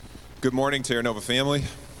Good morning, Terra Nova family.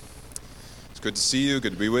 It's good to see you,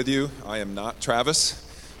 good to be with you. I am not Travis,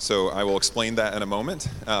 so I will explain that in a moment,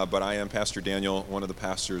 but I am Pastor Daniel, one of the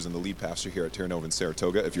pastors and the lead pastor here at Terra Nova in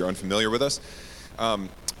Saratoga, if you're unfamiliar with us. A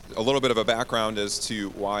little bit of a background as to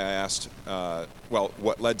why I asked,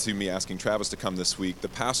 what led to me asking Travis to come this week. The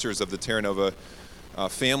pastors of the Terra Nova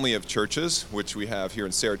family of churches, which we have here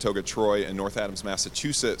in Saratoga, Troy, and North Adams,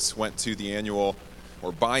 Massachusetts, went to the annual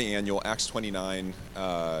or biannual Acts 29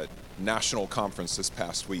 national conference this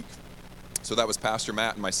past week. So that was Pastor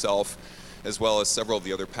Matt and myself, as well as several of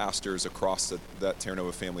the other pastors across that Terra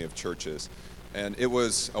Nova family of churches. And it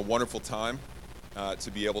was a wonderful time to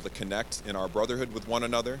be able to connect in our brotherhood with one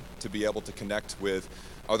another, to be able to connect with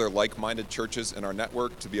other like-minded churches in our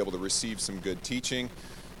network, to be able to receive some good teaching.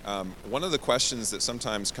 One of the questions that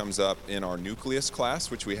sometimes comes up in our nucleus class,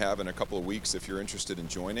 which we have in a couple of weeks if you're interested in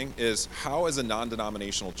joining, is how as a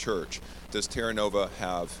non-denominational church does Terra Nova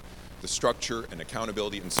have the structure and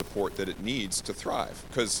accountability and support that it needs to thrive?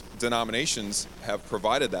 Because denominations have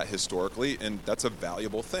provided that historically, and that's a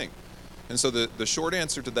valuable thing. And so the short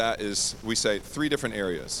answer to that is we say three different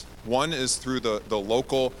areas. One is through the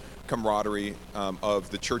local camaraderie of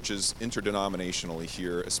the churches interdenominationally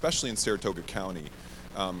here, especially in Saratoga County.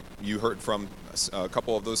 You heard from a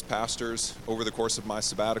couple of those pastors over the course of my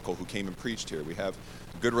sabbatical who came and preached here. We have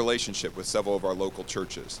a good relationship with several of our local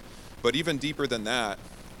churches. But even deeper than that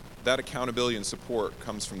accountability and support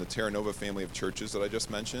comes from the Terra Nova family of churches that I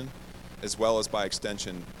just mentioned, as well as by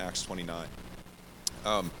extension, Acts 29.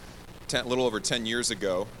 A little over 10 years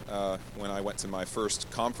ago, when I went to my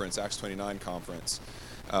first conference, Acts 29 conference,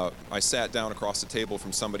 I sat down across the table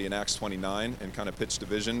from somebody in Acts 29 and kind of pitched a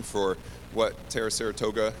vision for what Terra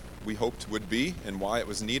Saratoga we hoped would be and why it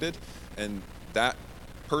was needed. And that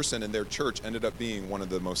person and their church ended up being one of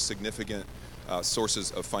the most significant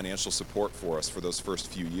sources of financial support for us for those first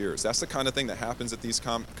few years. That's the kind of thing that happens at these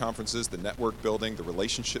conferences, the network building, the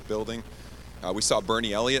relationship building. We saw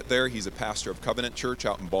Bernie Elliott there. He's a pastor of Covenant Church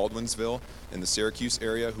out in Baldwinsville in the Syracuse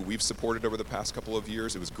area who we've supported over the past couple of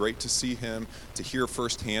years. It was great to see him, to hear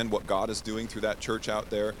firsthand what God is doing through that church out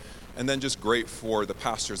there. And then just great for the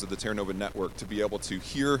pastors of the Terra Nova Network to be able to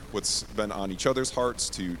hear what's been on each other's hearts,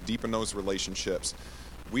 to deepen those relationships.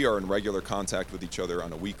 We are in regular contact with each other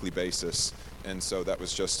on a weekly basis, and so that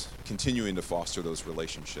was just continuing to foster those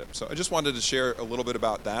relationships. So I just wanted to share a little bit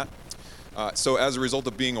about that. So as a result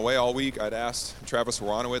of being away all week, I'd asked Travis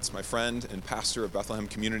Woronowitz, my friend and pastor of Bethlehem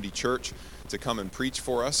Community Church, to come and preach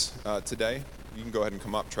for us today. You can go ahead and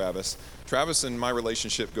come up, Travis. Travis and my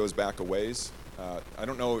relationship goes back a ways. I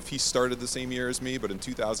don't know if he started the same year as me, but in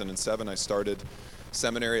 2007 I started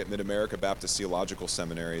seminary at Mid-America Baptist Theological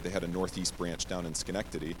Seminary. They had a Northeast branch down in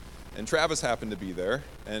Schenectady. And Travis happened to be there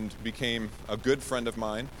and became a good friend of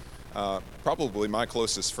mine, probably my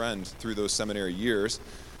closest friend through those seminary years.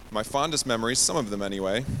 My fondest memories, some of them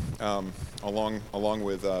anyway, along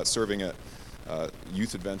with serving at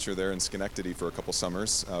Youth Adventure there in Schenectady for a couple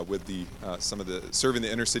summers with serving the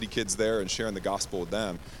inner city kids there and sharing the gospel with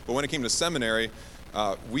them. But when it came to seminary,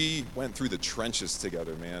 we went through the trenches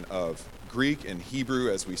together, man, of Greek and Hebrew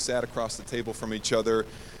as we sat across the table from each other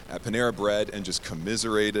at Panera Bread and just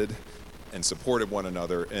commiserated and supported one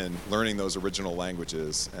another in learning those original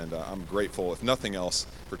languages. And I'm grateful, if nothing else,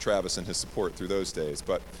 for Travis and his support through those days.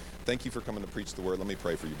 But thank you for coming to preach the word. Let me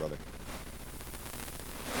pray for you, brother.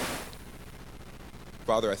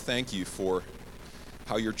 Father, I thank you for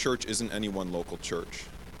how your church isn't any one local church,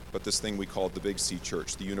 but this thing we call the Big C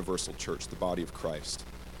Church, the universal church, the body of Christ.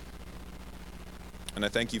 And I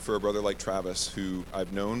thank you for a brother like Travis, who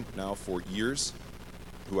I've known now for years,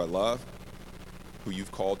 who I love, who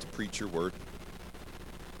you've called to preach your word.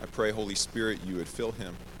 I pray, Holy Spirit, you would fill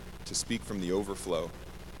him to speak from the overflow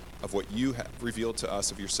of what you have revealed to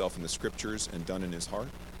us of yourself in the scriptures and done in his heart.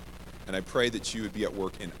 And I pray that you would be at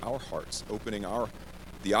work in our hearts, opening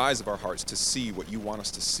the eyes of our hearts to see what you want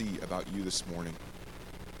us to see about you this morning.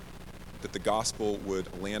 That the gospel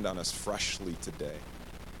would land on us freshly today.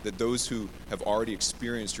 That those who have already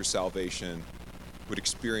experienced your salvation would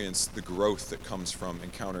experience the growth that comes from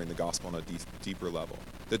encountering the gospel on a deeper level.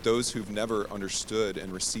 That those who've never understood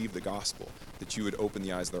and received the gospel, that you would open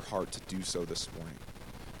the eyes of their heart to do so this morning.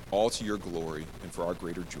 All to your glory and for our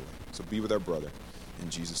greater joy. So be with our brother. In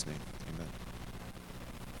Jesus' name, amen.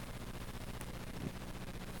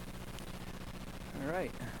 All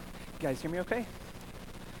right. You guys hear me okay?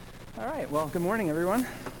 All right. Well, good morning, everyone.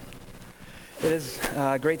 It is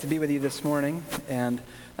great to be with you this morning, and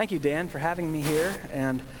thank you, Dan, for having me here.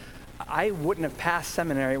 And I wouldn't have passed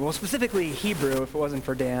seminary, well, specifically Hebrew, if it wasn't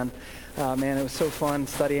for Dan. Man, it was so fun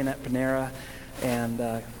studying at Panera. And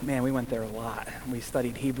man, we went there a lot. We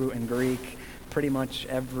studied Hebrew and Greek pretty much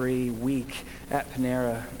every week at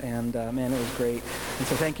Panera, and man, it was great. And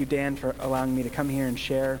so thank you, Dan, for allowing me to come here and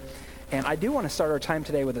share. And I do want to start our time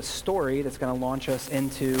today with a story that's going to launch us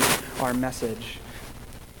into our message.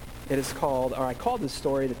 It is called, or I called this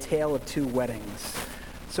story, The Tale of Two Weddings.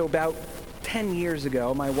 So about 10 years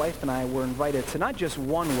ago, my wife and I were invited to not just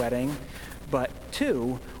one wedding, but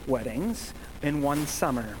two weddings in one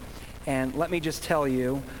summer. And let me just tell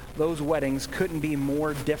you, those weddings couldn't be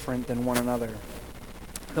more different than one another.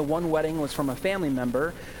 The one wedding was from a family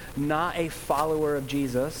member, not a follower of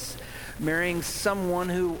Jesus, marrying someone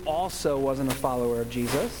who also wasn't a follower of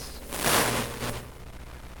Jesus.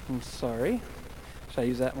 I'm sorry. Should I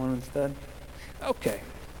use that one instead? Okay.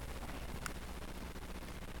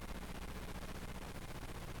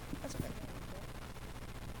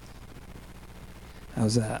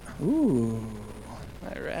 How's that? Ooh,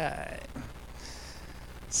 all right.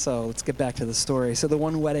 So let's get back to the story. So the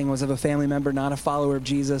one wedding was of a family member, not a follower of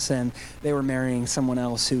Jesus, and they were marrying someone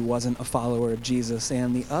else who wasn't a follower of Jesus.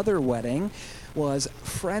 And the other wedding was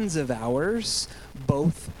friends of ours,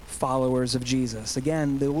 both followers of Jesus.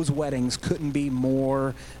 Again, those weddings couldn't be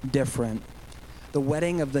more different. The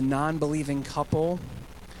wedding of the non-believing couple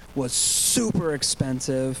was super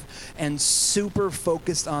expensive and super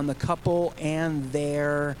focused on the couple and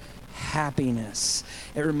their happiness.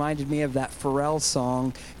 It reminded me of that Pharrell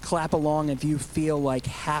song, Clap Along If You Feel Like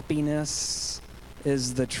Happiness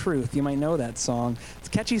Is the Truth. You might know that song. It's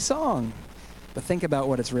a catchy song, but think about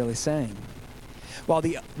what it's really saying. While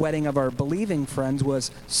the wedding of our believing friends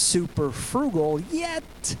was super frugal,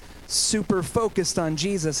 yet super focused on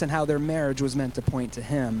Jesus and how their marriage was meant to point to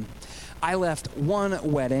him. I left one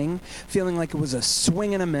wedding feeling like it was a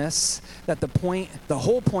swing and a miss, that the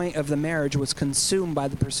whole point of the marriage was consumed by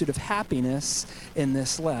the pursuit of happiness in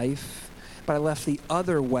this life. But I left the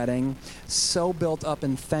other wedding so built up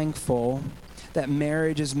and thankful that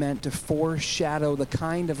marriage is meant to foreshadow the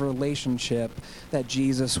kind of relationship that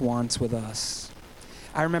Jesus wants with us.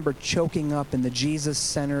 I remember choking up in the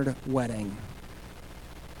Jesus-centered wedding.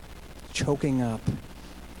 Choking up.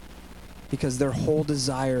 Because their whole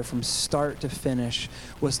desire from start to finish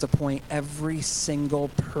was to point every single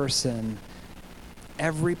person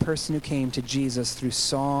who came to Jesus through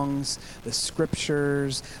songs, the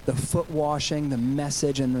scriptures, the foot washing, the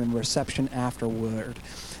message, and the reception afterward.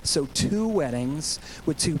 So two weddings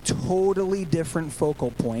with two totally different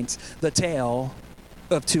focal points, the tale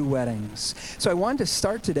of two weddings. So I wanted to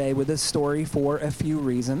start today with this story for a few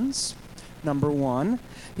reasons. Number one,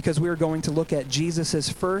 because we are going to look at Jesus'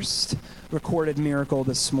 first recorded miracle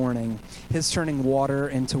this morning, his turning water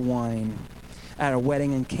into wine at a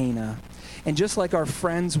wedding in Cana. And just like our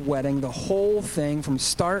friend's wedding, the whole thing from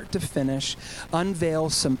start to finish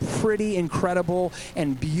unveils some pretty incredible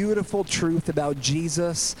and beautiful truth about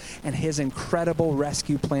Jesus and his incredible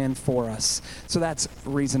rescue plan for us. So that's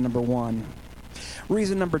reason number one.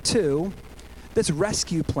 Reason number two, this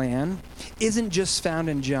rescue plan isn't just found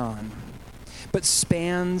in John, but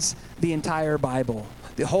spans the entire Bible,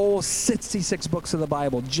 the whole 66 books of the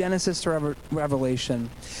Bible, Genesis to Revelation.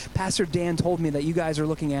 Pastor Dan told me that you guys are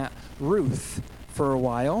looking at Ruth for a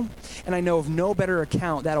while, and I know of no better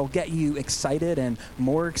account that'll get you excited and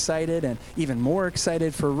even more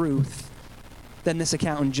excited for Ruth than this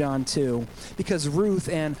account in John 2, because Ruth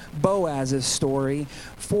and Boaz's story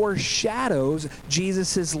foreshadows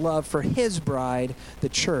Jesus' love for his bride, the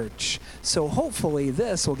church. So hopefully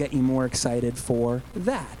this will get you more excited for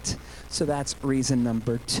that. So that's reason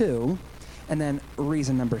number two. And then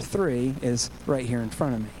reason number three is right here in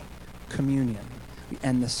front of me, communion. We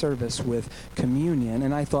end the service with communion,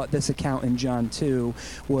 and I thought this account in John 2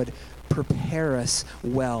 would prepare us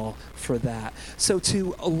well for that. So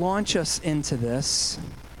to launch us into this,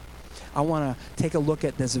 I want to take a look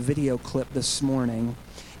at this video clip this morning.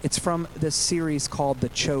 It's from this series called The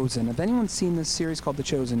Chosen. Have anyone seen this series called The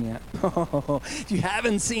Chosen yet? If you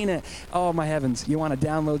haven't seen it, oh my heavens, you want to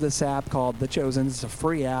download this app called The Chosen. It's a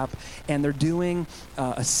free app, and they're doing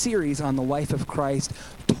a series on the life of Christ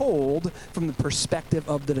told from the perspective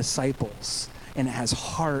of the disciples. And it has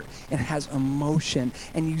heart, and it has emotion,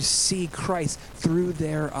 and you see Christ through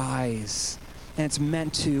their eyes. And it's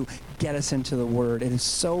meant to get us into the Word. It is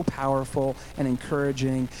so powerful and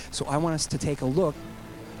encouraging. So I want us to take a look.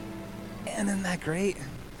 And isn't that great?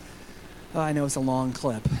 Oh, I know it's a long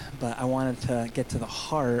clip, but I wanted to get to the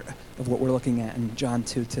heart of what we're looking at in John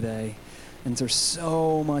 2 today. And there's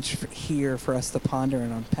so much here for us to ponder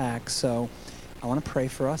and unpack. So I want to pray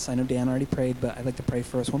for us. I know Dan already prayed, but I'd like to pray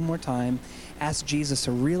for us one more time. Ask Jesus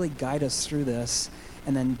to really guide us through this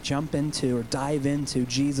and then jump into or dive into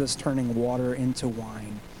Jesus turning water into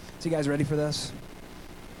wine. So you guys ready for this?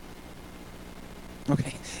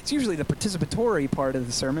 Okay, it's usually the participatory part of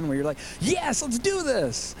the sermon where you're like, yes, let's do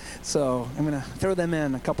this. So I'm going to throw them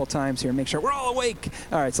in a couple times here, make sure we're all awake.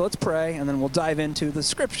 All right, so let's pray, and then we'll dive into the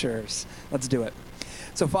scriptures. Let's do it.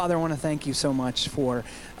 So, Father, I want to thank you so much for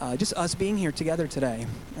just us being here together today.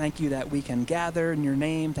 Thank you that we can gather in your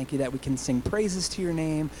name. Thank you that we can sing praises to your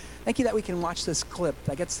name. Thank you that we can watch this clip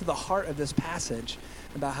that gets to the heart of this passage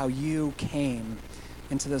about how you came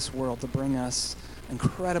into this world to bring us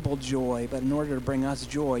incredible joy, but in order to bring us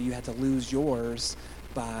joy, you had to lose yours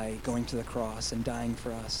by going to the cross and dying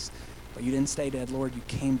for us. But you didn't stay dead, Lord. You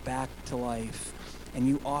came back to life, and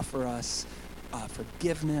you offer us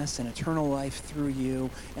forgiveness and eternal life through you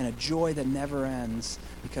and a joy that never ends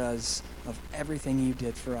because of everything you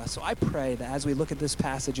did for us. So I pray that as we look at this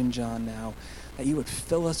passage in John now, that you would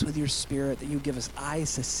fill us with your Spirit, that you would give us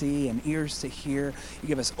eyes to see and ears to hear. You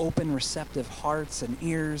give us open, receptive hearts and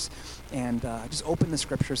ears, and just open the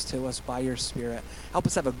scriptures to us by your Spirit. Help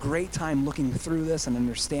us have a great time looking through this and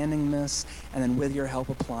understanding this, and then with your help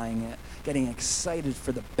applying it, getting excited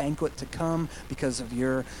for the banquet to come because of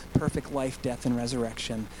your perfect life, death, and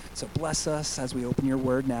resurrection. So bless us as we open your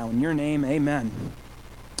word now. In your name, amen.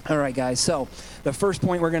 All right, guys, so the first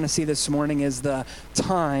point we're going to see this morning is the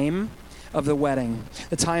time of the wedding,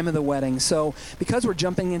 the time of the wedding. So because we're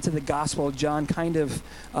jumping into the Gospel of John kind of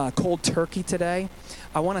cold turkey today,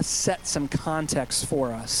 I want to set some context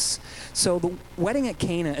for us. So the wedding at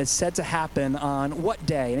Cana is said to happen on what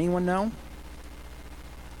day? Anyone know?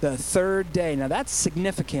 The third day. Now that's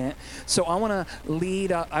significant. So I want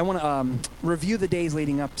to review the days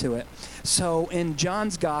leading up to it. So in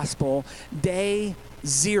John's Gospel, day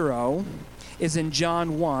 0 is in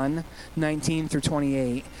John 1, 19 through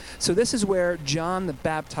 28. So this is where John the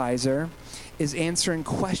Baptizer is answering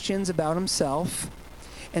questions about himself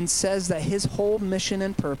and says that his whole mission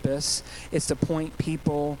and purpose is to point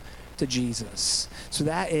people to Jesus. So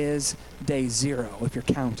that is day 0, if you're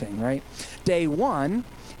counting, right? Day 1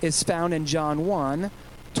 is found in John 1,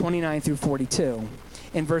 29 through 42.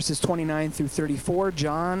 In verses 29 through 34,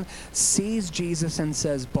 John sees Jesus and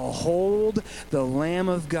says, "Behold the Lamb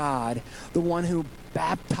of God, the one who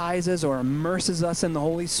baptizes or immerses us in the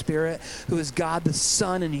Holy Spirit, who is God the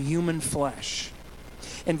Son in human flesh."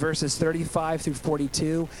 In verses 35 through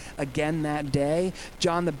 42, again that day,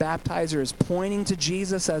 John the Baptizer is pointing to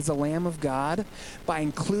Jesus as the Lamb of God. By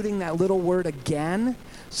including that little word again,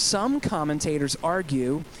 some commentators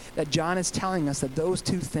argue that John is telling us that those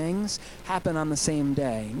two things happen on the same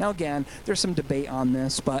day. Now again, there's some debate on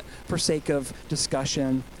this, but for sake of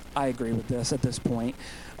discussion, I agree with this at this point.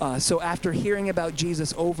 So after hearing about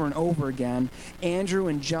Jesus over and over again, Andrew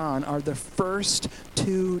and John are the first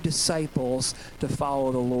 2 disciples to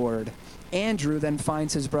follow the Lord. Andrew then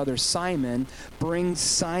finds his brother Simon, brings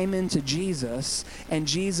Simon to Jesus, and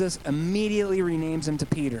Jesus immediately renames him to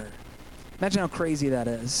Peter. Imagine how crazy that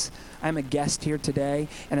is. I'm a guest here today,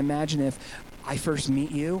 and imagine if I first meet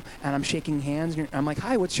you, and I'm shaking hands, and I'm like,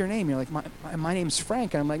 "Hi, what's your name?" You're like, my name's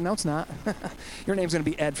Frank. And I'm like, "No, it's not. Your name's going to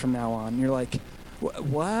be Ed from now on." And you're like,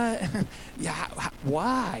 "What? Yeah,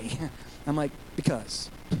 why?" I'm like, "Because."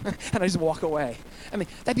 And I just walk away. I mean,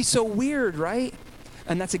 that'd be so weird, right?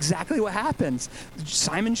 And that's exactly what happens.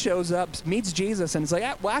 Simon shows up, meets Jesus, and it's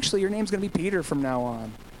like, "Well, actually, your name's going to be Peter from now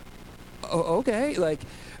on." Oh, okay, like,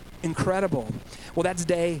 incredible. Well, that's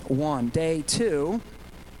day 1. Day 2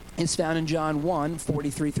 is found in John 1,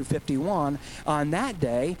 43 through 51. On that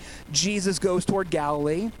day, Jesus goes toward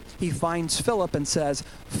Galilee. He finds Philip and says,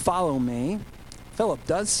 "Follow me." Philip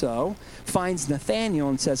does so, finds Nathanael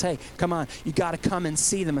and says, "Hey, come on, you got to come and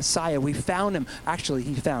see the Messiah. We found him." Actually,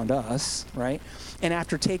 he found us, right? And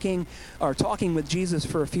after talking with Jesus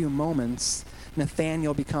for a few moments,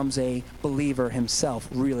 Nathanael becomes a believer himself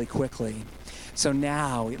really quickly. So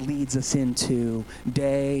now it leads us into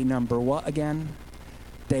day number what again?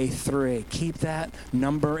 Day 3. Keep that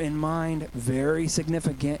number in mind. Very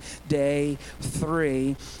significant. Day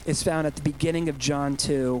 3 is found at the beginning of John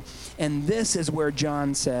 2. And this is where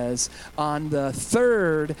John says, on the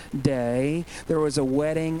 3rd day, there was a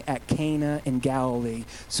wedding at Cana in Galilee.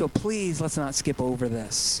 So please, let's not skip over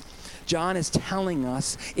this. John is telling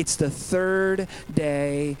us it's the 3rd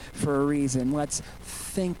day for a reason. Let's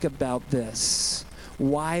think about this.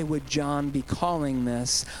 Why would John be calling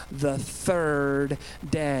this the 3rd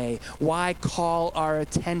day? Why call our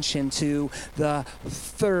attention to the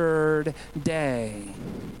 3rd day?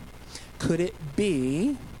 Could it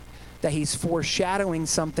be that he's foreshadowing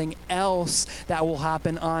something else that will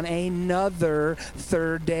happen on another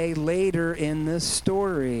 3rd day later in this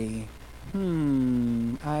story?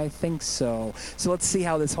 I think so. So let's see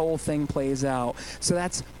how this whole thing plays out. So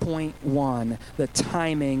that's point one, the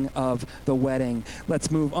timing of the wedding. Let's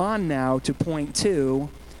move on now to point two,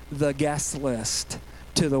 the guest list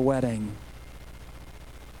to the wedding.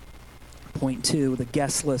 Point two, the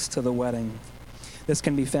guest list to the wedding. This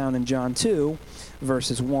can be found in John 2,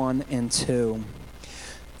 verses 1 and 2.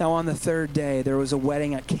 Now on the third day, there was a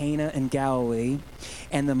wedding at Cana in Galilee,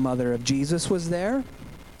 and the mother of Jesus was there.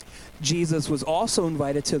 Jesus was also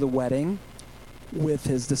invited to the wedding with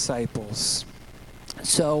his disciples.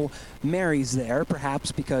 So Mary's there,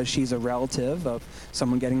 perhaps because she's a relative of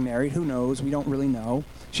someone getting married. Who knows? We don't really know.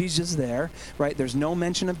 She's just there, right? There's no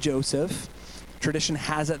mention of Joseph. Tradition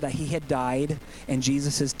has it that he had died in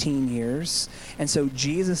Jesus' teen years. And so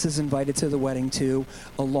Jesus is invited to the wedding too,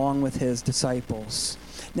 along with his disciples.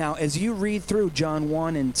 Now, as you read through John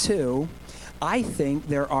 1 and 2, I think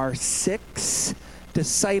there are 6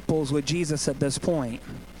 disciples with Jesus at this point.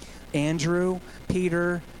 Andrew,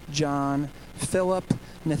 Peter, John, Philip,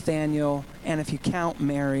 Nathaniel, and if you count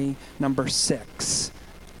Mary, number 6.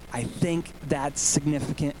 I think that's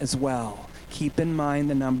significant as well. Keep in mind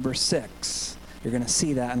the number 6. You're going to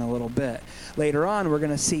see that in a little bit. Later on, we're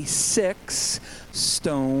going to see 6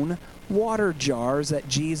 stone water jars that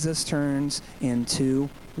Jesus turns into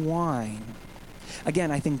wine.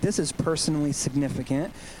 Again, I think this is personally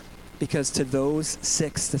significant because to those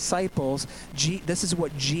 6 disciples, this is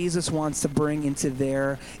what Jesus wants to bring into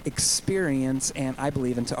their experience, and I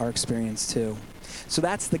believe into our experience too. So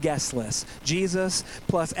that's the guest list. Jesus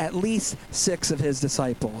plus at least 6 of his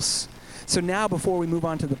disciples. So now, before we move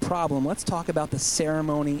on to the problem, let's talk about the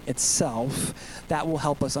ceremony itself. That will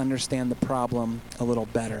help us understand the problem a little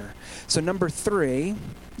better. So number 3,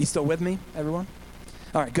 you still with me, everyone?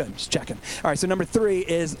 All right, good, just checking. All right, so number 3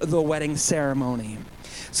 is the wedding ceremony.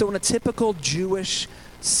 So in a typical Jewish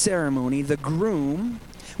ceremony, the groom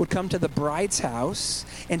would come to the bride's house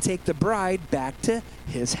and take the bride back to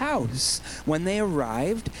his house. When they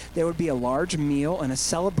arrived, there would be a large meal and a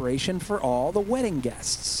celebration for all the wedding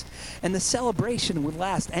guests. And the celebration would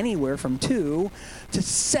last anywhere from 2 to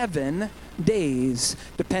 7 days,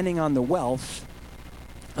 depending on the wealth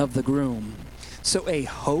of the groom. So a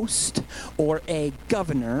host or a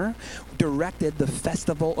governor directed the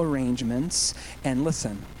festival arrangements. And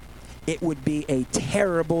listen, it would be a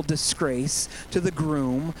terrible disgrace to the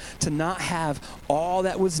groom to not have all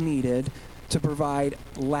that was needed to provide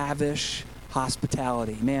lavish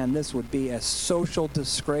hospitality. Man, this would be a social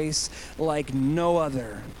disgrace like no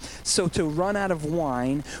other. So to run out of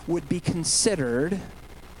wine would be considered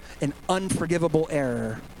an unforgivable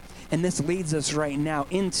error. And this leads us right now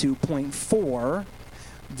into point 4,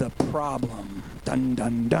 the problem. Dun,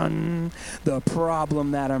 dun, dun. The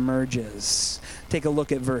problem that emerges. Take a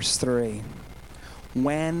look at verse 3.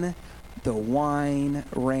 When the wine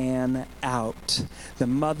ran out, the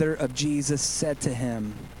mother of Jesus said to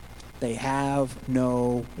him, "They have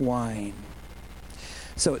no wine."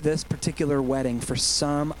 So at this particular wedding, for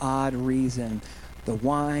some odd reason, the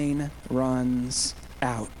wine runs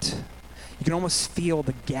out. You can almost feel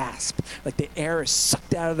the gasp, like the air is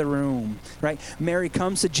sucked out of the room, right? Mary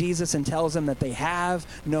comes to Jesus and tells him that they have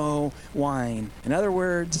no wine. In other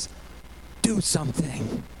words, do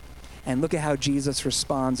something. And look at how Jesus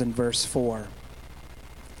responds in verse 4.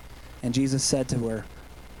 And Jesus said to her,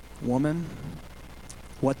 "Woman,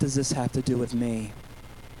 what does this have to do with me?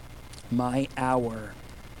 My hour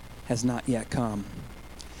has not yet come."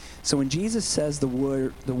 So when Jesus says the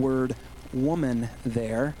word woman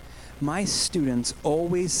there, my students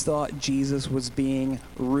always thought Jesus was being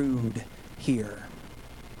rude here.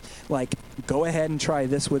 Like, go ahead and try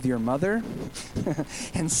this with your mother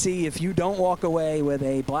and see if you don't walk away with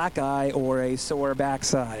a black eye or a sore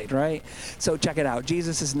backside, right? So check it out.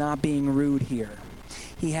 Jesus is not being rude here.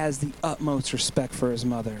 He has the utmost respect for his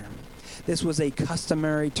mother. This was a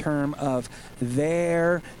customary term of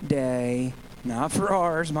their day, not for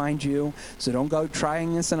ours, mind you. So don't go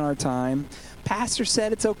trying this in our time. Pastor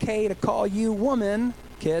said it's okay to call you woman.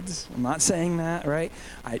 Kids, I'm not saying that, right?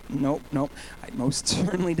 Nope. I most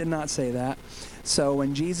certainly did not say that. So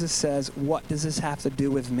when Jesus says, "What does this have to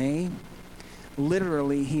do with me?"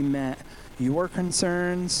 literally he meant your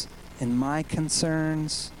concerns and my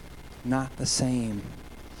concerns, not the same.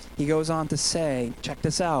 He goes on to say, check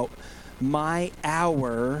this out, "My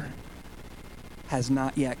hour has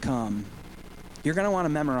not yet come." You're going to want to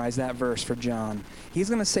memorize that verse for John. He's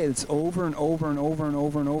going to say this over and over and over and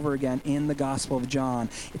over and over again in the Gospel of John.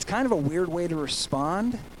 It's kind of a weird way to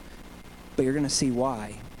respond, but you're going to see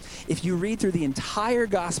why. If you read through the entire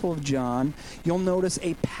Gospel of John, you'll notice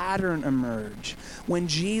a pattern emerge. When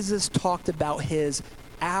Jesus talked about his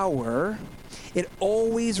hour, it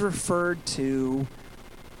always referred to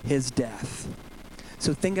his death.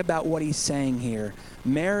 So think about what he's saying here.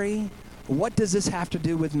 Mary, what does this have to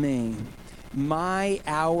do with me? My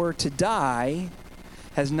hour to die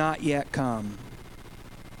has not yet come.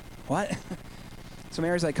 What? So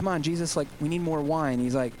Mary's like, come on, Jesus, like, we need more wine.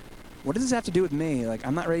 He's like, what does this have to do with me? Like,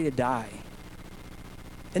 I'm not ready to die.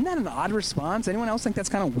 Isn't that an odd response? Anyone else think that's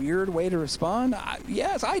kind of a weird way to respond?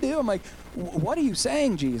 Yes, I do. I'm like, what are you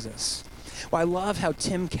saying, Jesus? Well, I love how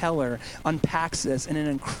Tim Keller unpacks this in an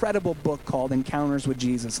incredible book called Encounters with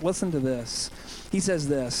Jesus. Listen to this. He says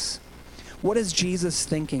this. What is Jesus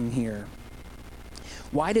thinking here?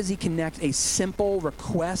 Why does he connect a simple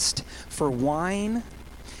request for wine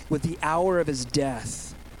with the hour of his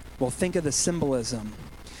death? Well, think of the symbolism.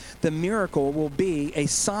 The miracle will be a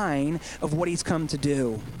sign of what he's come to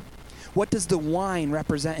do. What does the wine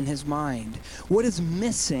represent in his mind? What is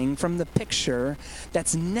missing from the picture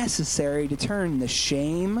that's necessary to turn the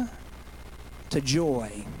shame to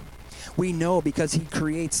joy? We know because he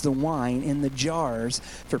creates the wine in the jars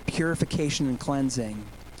for purification and cleansing.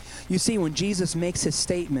 You see, when Jesus makes his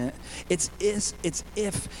statement, it's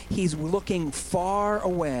if he's looking far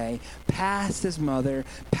away, past his mother,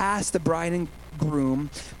 past the bride and groom,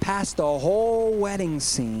 past the whole wedding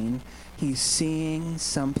scene. He's seeing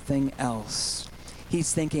something else.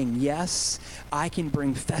 He's thinking, yes, I can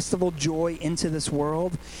bring festival joy into this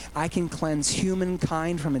world. I can cleanse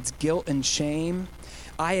humankind from its guilt and shame.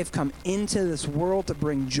 I have come into this world to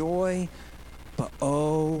bring joy. But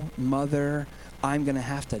oh, mother, I'm going to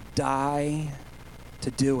have to die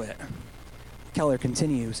to do it. Keller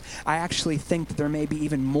continues, I actually think that there may be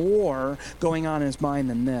even more going on in his mind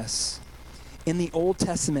than this. In the Old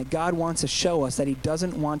Testament, God wants to show us that he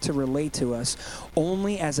doesn't want to relate to us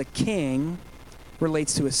only as a king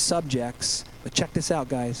relates to his subjects. But check this out,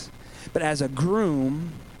 guys. But as a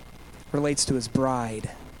groom relates to his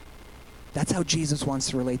bride. That's how Jesus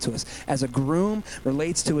wants to relate to us. As a groom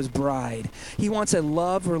relates to his bride. He wants a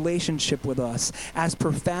love relationship with us, as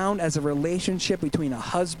profound as a relationship between a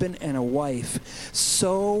husband and a wife.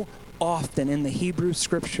 So often in the Hebrew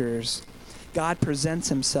scriptures, God presents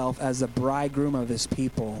himself as the bridegroom of his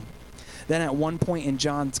people. Then at one point in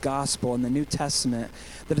John's gospel in the New Testament,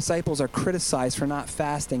 the disciples are criticized for not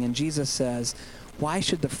fasting, and Jesus says, why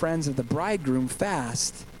should the friends of the bridegroom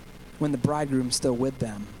fast when the bridegroom's still with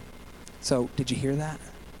them? So, did you hear that?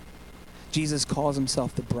 Jesus calls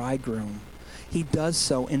himself the bridegroom. He does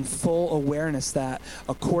so in full awareness that,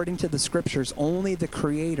 according to the scriptures, only the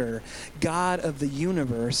Creator, God of the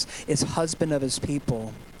universe, is husband of his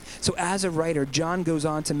people. So as a writer, John goes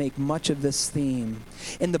on to make much of this theme.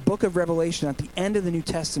 In the book of Revelation, at the end of the New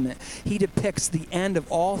Testament, he depicts the end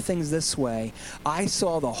of all things this way. I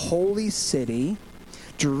saw the holy city,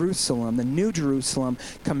 Jerusalem, the new Jerusalem,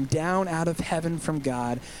 come down out of heaven from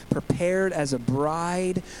God, prepared as a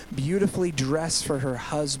bride, beautifully dressed for her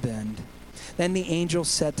husband. Then the angel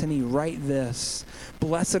said to me, write this,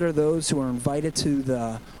 blessed are those who are invited to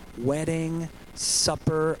the wedding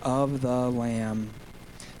supper of the Lamb.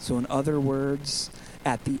 So in other words,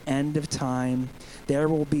 at the end of time, there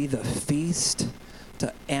will be the feast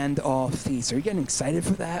to end all feasts. Are you getting excited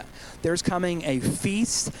for that? There's coming a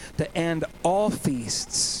feast to end all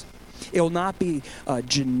feasts. It will not be a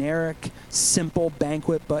generic, simple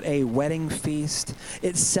banquet, but a wedding feast.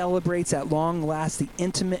 It celebrates at long last the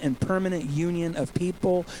intimate and permanent union of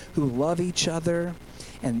people who love each other.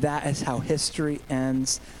 And that is how history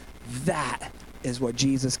ends. That is what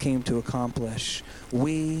Jesus came to accomplish.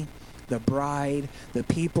 We, the bride, the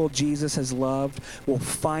people Jesus has loved, will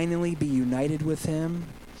finally be united with him.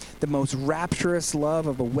 The most rapturous love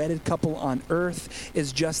of a wedded couple on earth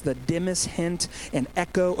is just the dimmest hint and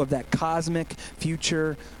echo of that cosmic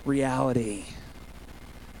future reality.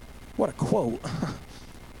 What a quote,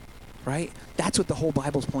 right? That's what the whole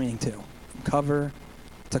Bible's pointing to, from cover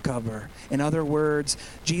to cover. In other words,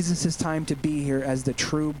 Jesus' time to be here as the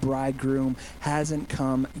true bridegroom hasn't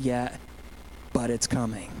come yet, but it's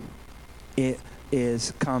coming. It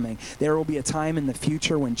is coming. There will be a time in the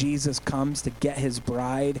future when Jesus comes to get his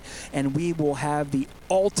bride, and we will have the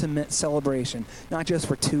ultimate celebration, not just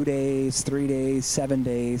for 2 days, 3 days, 7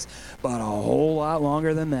 days, but a whole lot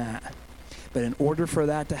longer than that. But in order for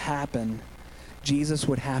that to happen, Jesus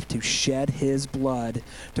would have to shed his blood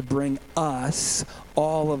to bring us,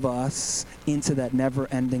 all of us, into that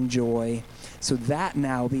never-ending joy. So that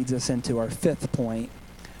now leads us into our fifth point,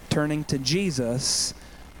 turning to Jesus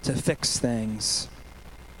to fix things.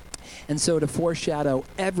 And so to foreshadow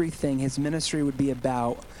everything his ministry would be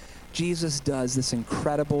about, Jesus does this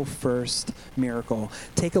incredible first miracle.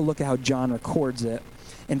 Take a look at how John records it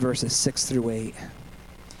in verses 6 through 8.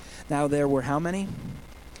 Now there were how many?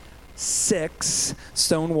 6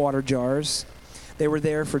 stone water jars. They were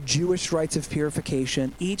there for Jewish rites of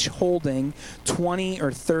purification, each holding 20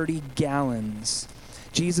 or 30 gallons.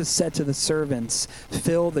 Jesus said to the servants,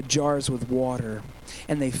 "Fill the jars with water."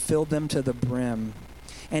 And they filled them to the brim.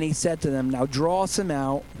 And he said to them, "Now draw some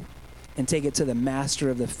out and take it to the master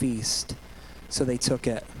of the feast." So they took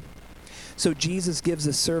it. So Jesus gives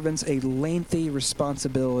the servants a lengthy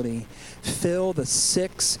responsibility. Fill the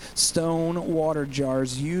 6 stone water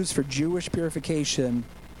jars used for Jewish purification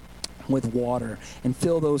with water, and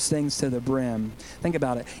fill those things to the brim. Think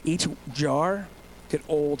about it. Each jar could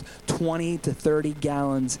hold 20 to 30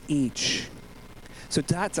 gallons each. So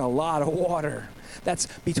that's a lot of water. That's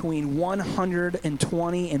between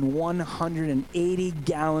 120 and 180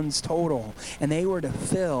 gallons total. And they were to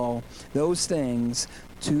fill those things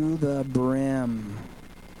to the brim.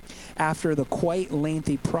 After the quite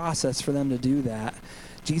lengthy process for them to do that,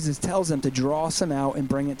 Jesus tells them to draw some out and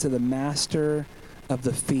bring it to the master of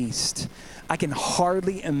the feast. I can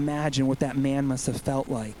hardly imagine what that man must have felt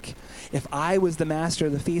like. If I was the master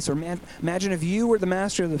of the feast, or imagine if you were the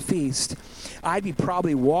master of the feast, I'd be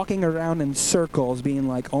probably walking around in circles being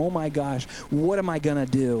like, oh my gosh, what am I going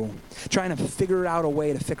to do? Trying to figure out a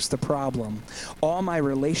way to fix the problem. All my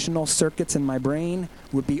relational circuits in my brain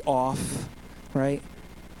would be off, right?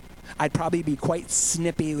 I'd probably be quite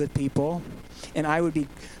snippy with people, and I would be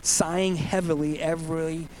sighing heavily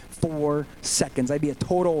every 4 seconds. I'd be a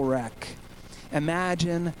total wreck.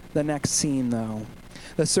 Imagine the next scene, though.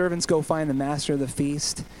 The servants go find the master of the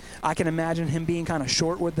feast. I can imagine him being kind of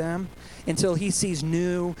short with them until he sees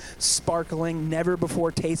new, sparkling,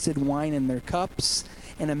 never-before-tasted wine in their cups.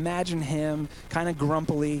 And imagine him kind of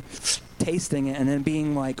grumpily tasting it and then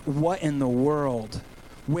being like, what in the world?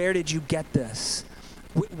 Where did you get this?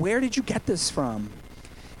 Where did you get this from?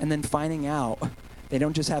 And then finding out they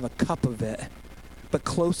don't just have a cup of it, but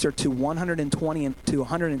closer to 120 to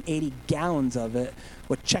 180 gallons of it.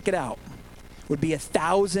 Well, check it out. Would be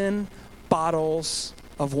 1,000 bottles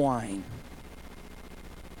of wine.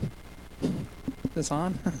 This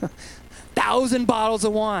on? 1,000 bottles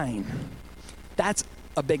of wine. That's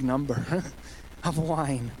a big number of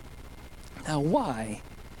wine. Now, why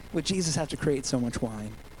would Jesus have to create so much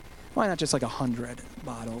wine? Why not just like 100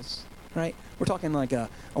 bottles, right? We're talking like a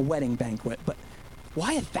wedding banquet, but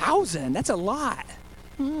why 1,000? That's a lot.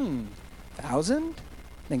 1,000?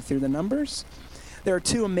 Think through the numbers. There are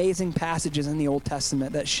 2 amazing passages in the Old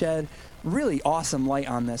Testament that shed really awesome light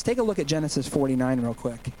on this. Take a look at Genesis 49 real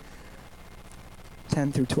quick.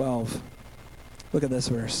 10 through 12. Look at this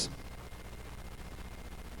verse.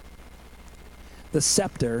 The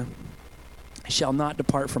scepter shall not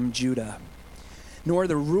depart from Judah, nor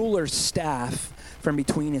the ruler's staff from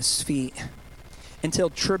between his feet,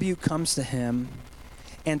 until tribute comes to him,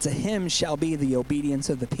 and to him shall be the obedience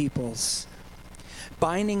of the peoples.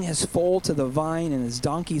 Binding his foal to the vine and his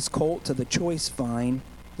donkey's colt to the choice vine.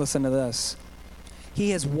 Listen to this. He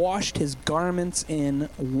has washed his garments in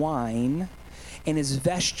wine and his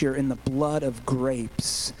vesture in the blood of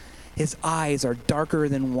grapes. His eyes are darker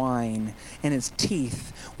than wine and his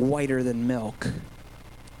teeth whiter than milk.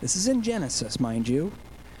 This is in Genesis, mind you.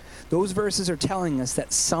 Those verses are telling us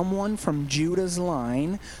that someone from Judah's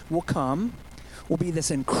line will come, will be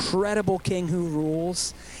this incredible king who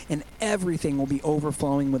rules, and everything will be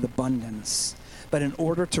overflowing with abundance. But in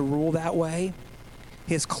order to rule that way,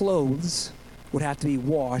 his clothes would have to be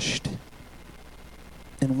washed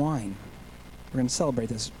in wine. We're going to celebrate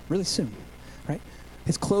this really soon, right?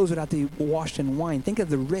 His clothes would have to be washed in wine. Think of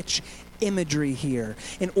the rich imagery here.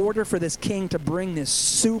 In order for this king to bring this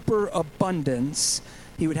super abundance,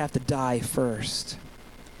 he would have to die first.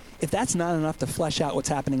 If that's not enough to flesh out what's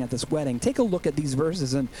happening at this wedding, take a look at these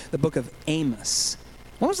verses in the book of Amos.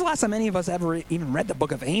 When was the last time any of us ever even read the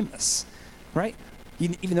book of Amos, right?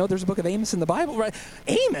 Even though there's a book of Amos in the Bible, right?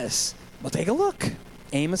 Amos! Well, take a look.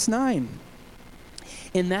 Amos 9.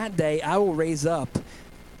 In that day, I will raise up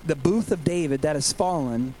the booth of David that has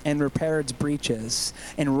fallen and repair its breaches,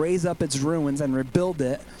 and raise up its ruins and rebuild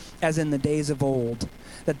it as in the days of old,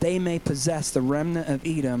 that they may possess the remnant of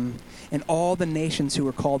Edom and all the nations who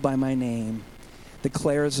are called by my name,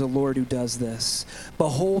 declares the Lord who does this.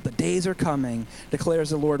 Behold, the days are coming, declares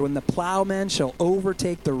the Lord, when the plowman shall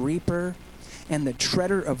overtake the reaper and the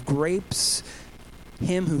treader of grapes,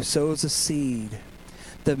 him who sows the seed.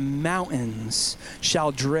 The mountains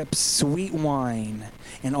shall drip sweet wine,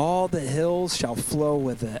 and all the hills shall flow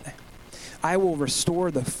with it. I will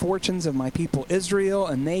restore the fortunes of my people Israel,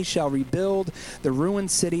 and they shall rebuild the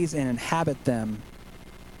ruined cities and inhabit them.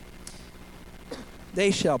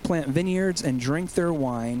 They shall plant vineyards and drink their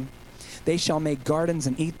wine. They shall make gardens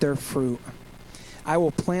and eat their fruit. I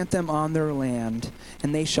will plant them on their land,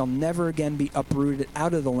 and they shall never again be uprooted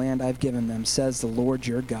out of the land I've given them, says the Lord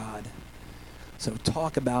your God. So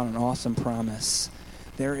talk about an awesome promise.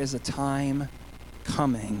 There is a time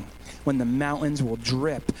coming when the mountains will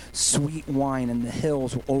drip sweet wine and the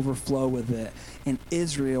hills will overflow with it, and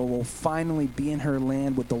Israel will finally be in her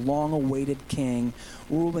land with the long-awaited king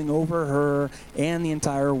ruling over her and the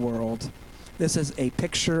entire world. This is a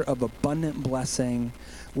picture of abundant blessing,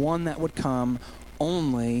 one that would come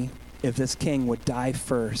only if this king would die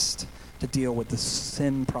first to deal with the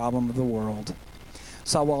sin problem of the world.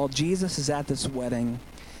 So while Jesus is at this wedding,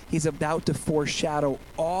 he's about to foreshadow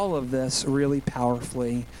all of this really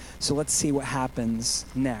powerfully. So let's see what happens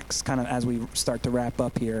next, kind of as we start to wrap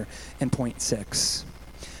up here in point 6.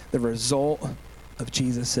 The result of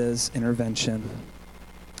Jesus' intervention.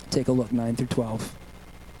 Take a look, 9 through 12.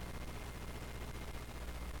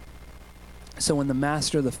 So when the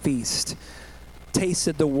master of the feast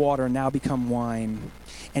tasted the water now become wine,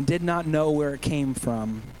 and did not know where it came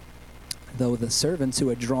from, though the servants who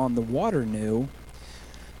had drawn the water knew,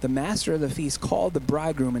 the master of the feast called the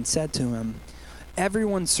bridegroom and said to him,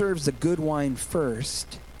 everyone serves the good wine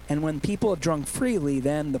first, and when people have drunk freely,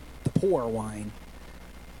 then the poor wine.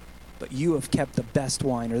 But you have kept the best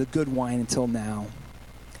wine, or the good wine, until now.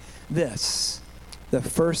 This, the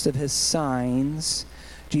first of his signs,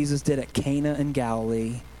 Jesus did at Cana in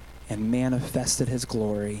Galilee, and manifested his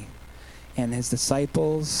glory, and his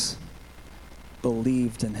disciples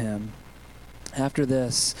believed in him. After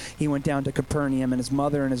this, he went down to Capernaum, and his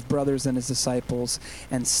mother and his brothers and his disciples,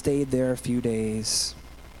 and stayed there a few days.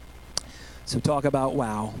 So talk about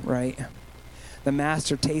wow, right? The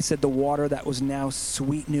master tasted the water that was now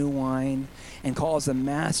sweet new wine, and calls the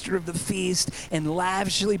master of the feast and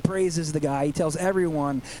lavishly praises the guy. He tells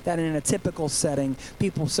everyone that in a typical setting,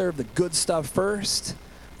 people serve the good stuff first.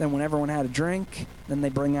 Then when everyone had a drink, then they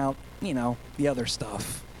bring out, the other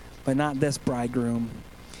stuff. But not this bridegroom.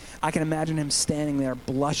 I can imagine him standing there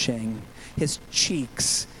blushing, his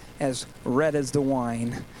cheeks as red as the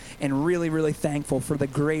wine, and really, really thankful for the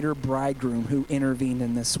greater bridegroom who intervened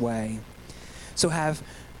in this way. So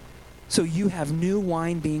you have new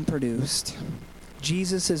wine being produced,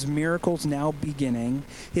 Jesus' miracles now beginning,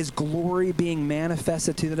 his glory being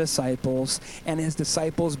manifested to the disciples, and his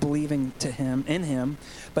disciples believing in him.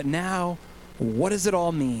 But now, what does it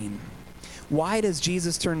all mean? Why does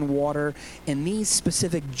Jesus turn water in these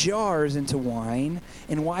specific jars into wine?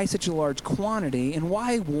 And why such a large quantity? And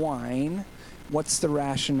why wine? What's the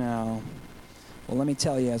rationale? Well, let me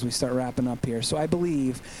tell you as we start wrapping up here. So I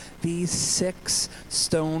believe these 6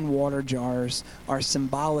 stone water jars are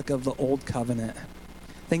symbolic of the Old Covenant.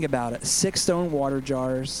 Think about it. 6 stone water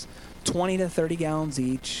jars, 20 to 30 gallons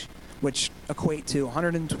each, which equate to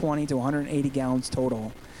 120 to 180 gallons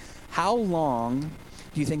total. How long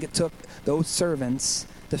do you think it took those servants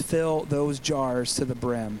to fill those jars to the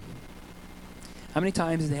brim? How many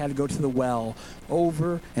times did they have to go to the well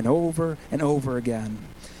over and over and over again?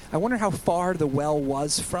 I wonder how far the well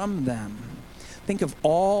was from them. Think of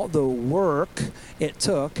all the work it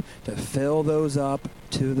took to fill those up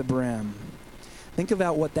to the brim. Think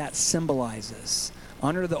about what that symbolizes.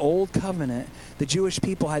 Under the Old Covenant, the Jewish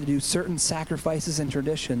people had to do certain sacrifices and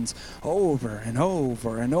traditions over and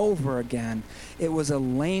over and over again. It was a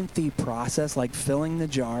lengthy process, like filling the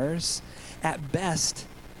jars. At best,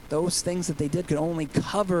 those things that they did could only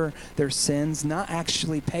cover their sins, not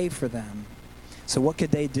actually pay for them. So what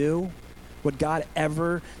could they do? Would God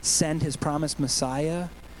ever send his promised Messiah?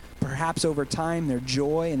 Perhaps over time, their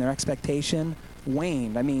joy and their expectation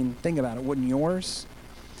waned. I mean, think about it. Wouldn't yours?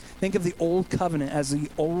 Think of the Old Covenant as the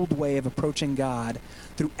old way of approaching God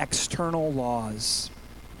through external laws.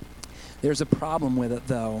 There's a problem with it,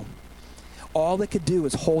 though. All it could do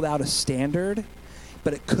is hold out a standard,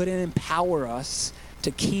 but it couldn't empower us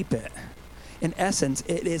to keep it. In essence,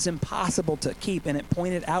 it is impossible to keep, and it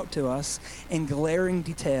pointed out to us in glaring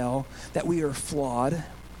detail that we are flawed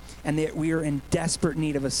and that we are in desperate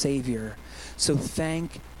need of a Savior. So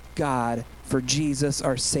thank God for Jesus,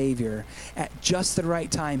 our Savior. At just the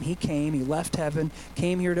right time, he came, he left heaven,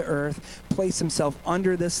 came here to earth, placed himself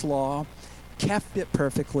under this law, kept it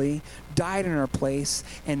perfectly, died in our place,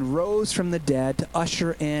 and rose from the dead to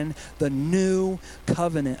usher in the new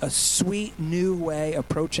covenant, a sweet new way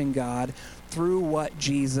approaching God through what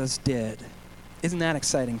Jesus did. Isn't that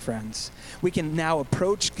exciting, friends? We can now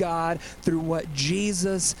approach God through what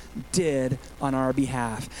Jesus did on our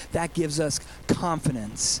behalf. That gives us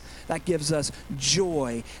confidence. That gives us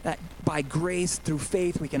joy. That by grace, through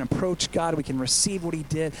faith, we can approach God. We can receive what he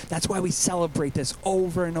did. That's why we celebrate this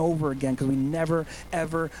over and over again, because we never,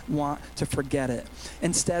 ever want to forget it.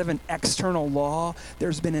 Instead of an external law,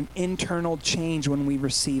 there's been an internal change when we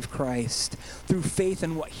receive Christ. Through faith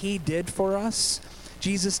in what he did for us,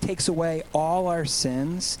 Jesus takes away all our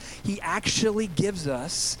sins. He actually gives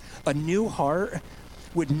us a new heart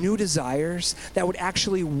with new desires that would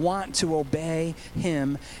actually want to obey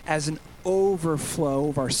him as an overflow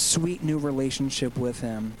of our sweet new relationship with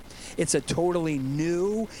him. It's a totally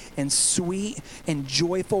new and sweet and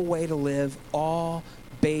joyful way to live, all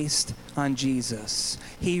based on Jesus.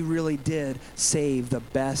 He really did save the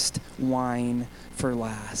best wine for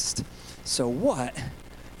last. So what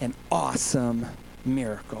an awesome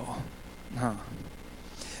miracle.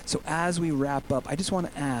 So as we wrap up, I just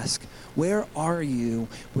want to ask, where are you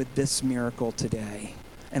with this miracle today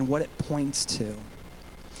and what it points to?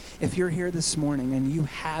 If you're here this morning and you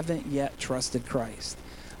haven't yet trusted Christ,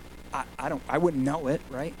 I wouldn't know it,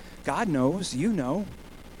 right? God knows, you know.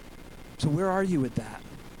 So where are you with that?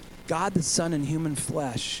 God the Son in human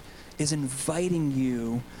flesh is inviting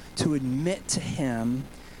you to admit to him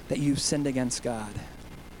that you've sinned against God.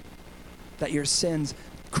 That your sins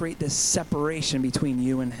create this separation between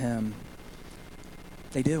you and him.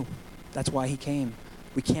 They do. That's why he came.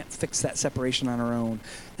 We can't fix that separation on our own.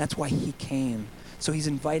 That's why he came. So he's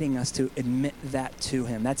inviting us to admit that to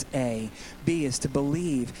him. That's A. B is to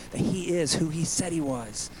believe that he is who he said he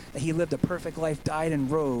was. That he lived a perfect life, died and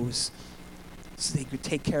rose so that he could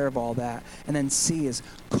take care of all that. And then C is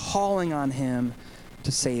calling on him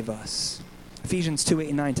to save us. Ephesians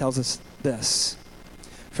 2:8-9 tells us this.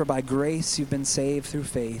 For by grace you've been saved through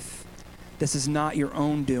faith. This is not your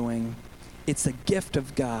own doing. It's the gift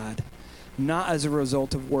of God, not as a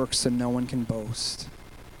result of works, so no one can boast.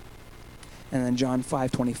 And then John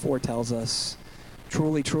 5:24 tells us,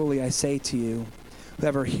 truly, truly, I say to you,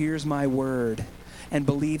 whoever hears my word and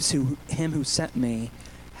believes him who sent me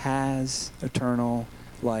has eternal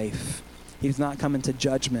life. He does not come into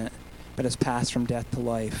judgment, but has passed from death to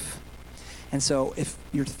life. And so if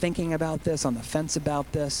you're thinking about this, on the fence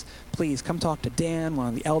about this, please come talk to Dan, one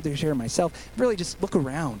of the elders here, myself. Really just look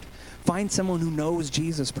around. Find someone who knows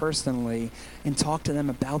Jesus personally and talk to them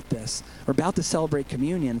about this. We're about to celebrate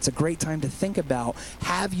communion. It's a great time to think about,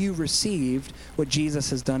 have you received what Jesus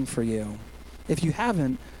has done for you? If you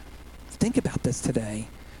haven't, think about this today,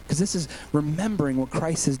 because this is remembering what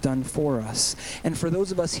Christ has done for us. And for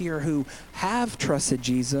those of us here who have trusted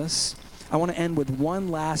Jesus, I want to end with one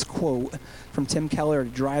last quote from Tim Keller to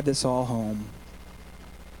drive this all home.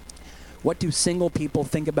 What do single people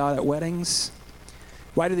think about at weddings?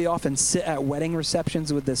 Why do they often sit at wedding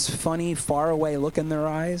receptions with this funny, faraway look in their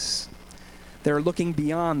eyes? They're looking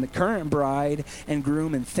beyond the current bride and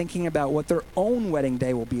groom and thinking about what their own wedding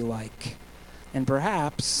day will be like. And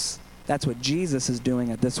perhaps that's what Jesus is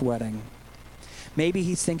doing at this wedding. Maybe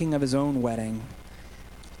he's thinking of his own wedding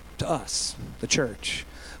to us, the church,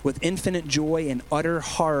 with infinite joy and utter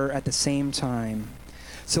horror at the same time.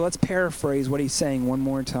 So let's paraphrase what he's saying one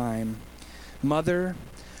more time. Mother,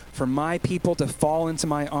 for my people to fall into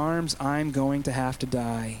my arms, I'm going to have to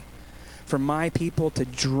die. For my people to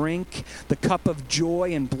drink the cup of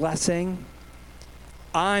joy and blessing,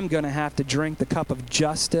 I'm going to have to drink the cup of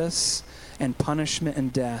justice and punishment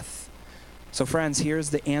and death. So friends, here's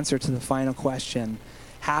the answer to the final question.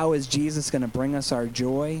 How is Jesus going to bring us our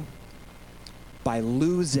joy? By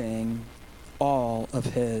losing all of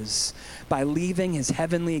his. By leaving his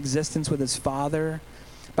heavenly existence with his Father.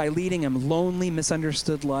 By leading a lonely,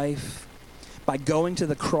 misunderstood life. By going to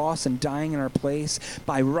the cross and dying in our place.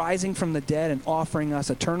 By rising from the dead and offering us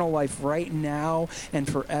eternal life right now and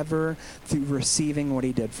forever through receiving what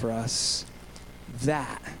he did for us.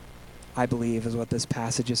 That, I believe, is what this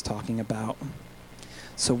passage is talking about.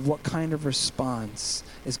 So what kind of response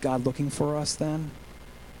is God looking for us then?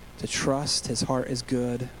 To trust his heart is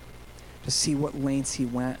good, to see what lengths he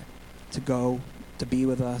went to go to be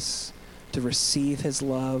with us, to receive his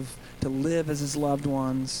love, to live as his loved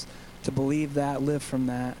ones, to believe that, live from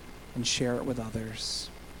that, and share it with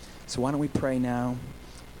others. So why don't we pray now,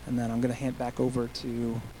 and then I'm going to hand it back over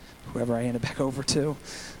to whoever I hand it back over to,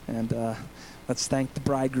 and let's thank the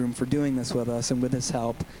bridegroom for doing this with us, and with his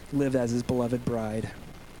help, live as his beloved bride.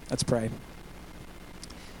 Let's pray.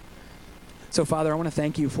 So, Father, I want to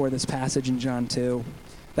thank you for this passage in John 2.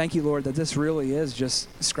 Thank you, Lord, that this really is just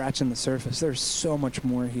scratching the surface. There's so much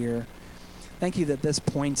more here. Thank you that this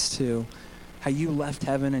points to how you left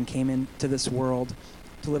heaven and came into this world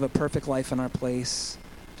to live a perfect life in our place,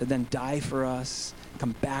 to then die for us,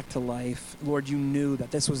 come back to life. Lord, you knew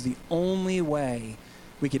that this was the only way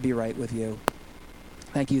we could be right with you.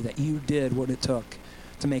 Thank you that you did what it took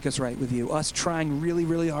to make us right with you. Us trying really,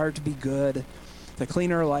 really hard to be good, to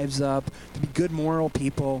clean our lives up, to be good moral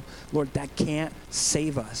people. Lord, that can't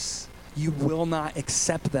save us. You will not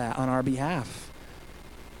accept that on our behalf.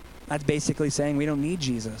 That's basically saying we don't need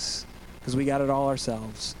Jesus because we got it all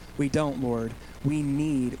ourselves. We don't, Lord. We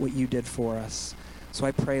need what you did for us. So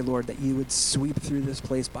I pray, Lord, that you would sweep through this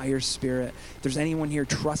place by your Spirit. If there's anyone here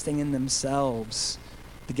trusting in themselves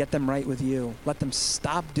to get them right with you, let them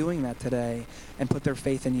stop doing that today and put their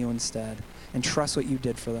faith in you instead and trust what you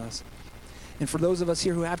did for us. And for those of us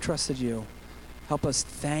here who have trusted you, help us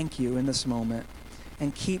thank you in this moment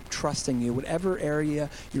and keep trusting you. Whatever area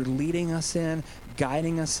you're leading us in,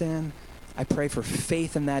 guiding us in, I pray for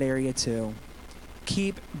faith in that area too.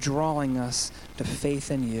 Keep drawing us to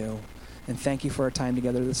faith in you. And thank you for our time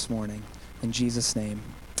together this morning. In Jesus' name,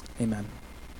 amen.